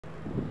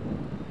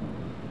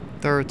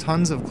There are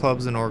tons of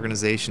clubs and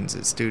organizations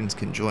that students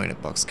can join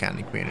at Bucks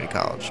County Community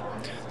College.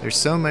 There's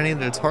so many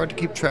that it's hard to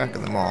keep track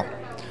of them all.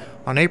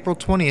 On April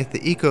 20th,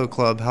 the Eco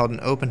Club held an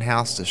open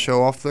house to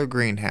show off their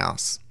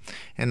greenhouse.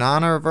 In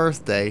honor of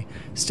Earth Day,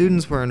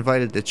 students were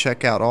invited to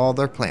check out all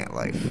their plant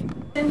life.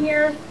 In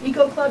here,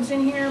 Eco Club's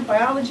in here,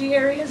 biology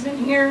area's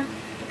in here,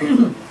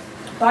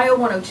 Bio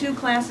 102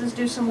 classes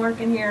do some work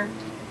in here.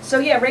 So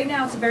yeah, right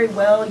now it's a very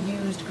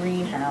well-used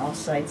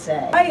greenhouse, I'd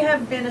say. I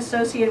have been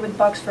associated with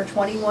Bucks for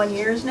 21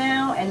 years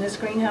now, and this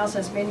greenhouse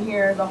has been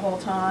here the whole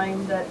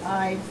time that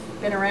I've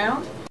been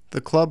around.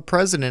 The club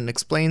president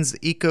explains the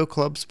Eco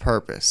Club's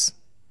purpose.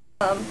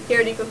 Here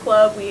at Eco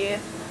Club, we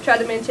try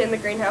to maintain the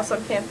greenhouse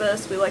on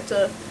campus. We like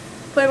to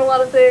plant a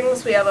lot of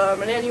things. We have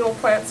an annual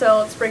plant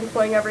sale at spring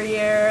fling every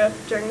year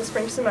during the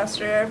spring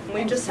semester.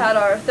 We just had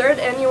our 3rd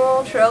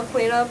annual trail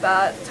cleanup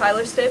at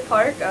Tyler State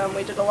Park.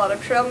 We did a lot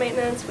of trail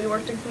maintenance. We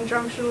worked in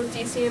conjunction with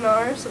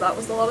DCNR, so that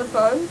was a lot of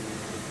fun.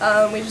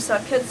 We just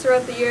have kids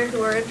throughout the year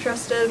who are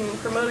interested in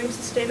promoting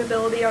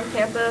sustainability on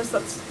campus.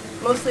 That's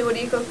mostly what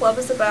Eco Club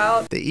is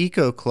about. The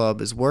Eco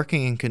Club is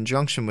working in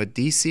conjunction with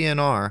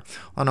DCNR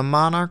on a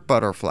monarch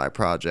butterfly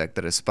project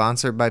that is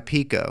sponsored by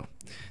PICO.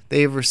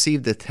 They have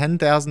received a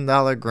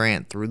 $10,000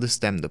 grant through the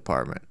STEM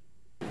department.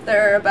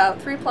 There are about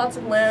 3 plots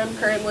of land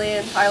currently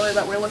in Tyler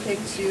that we're looking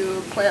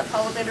to plant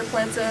pollinator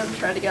plants in,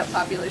 try to get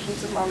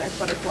populations of monarch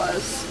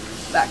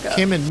butterflies back up.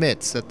 Kim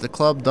admits that the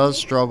club does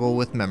struggle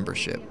with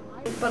membership.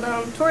 But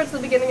towards the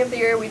beginning of the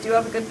year, we do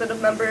have a good bit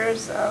of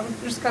members.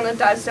 It just kind of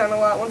dies down a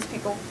lot once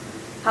people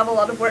have a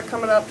lot of work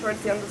coming up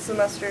towards the end of the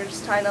semester,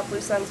 just tying up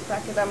loose ends with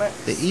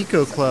academics. The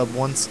Eco Club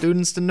wants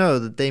students to know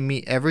that they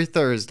meet every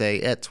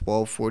Thursday at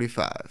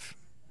 12:45.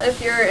 If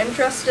you're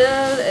interested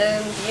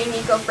in being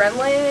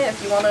eco-friendly,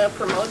 if you want to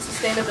promote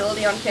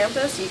sustainability on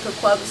campus, Eco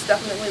Club is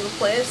definitely the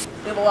place.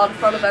 We have a lot of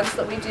fun events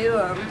that we do.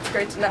 It's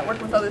great to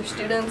network with other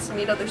students,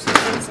 meet other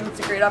students, and it's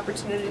a great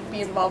opportunity to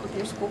be involved with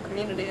your school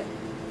community.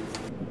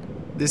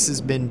 This has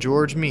been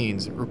George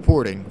Means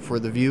reporting for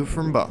The View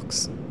from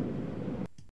Bucks.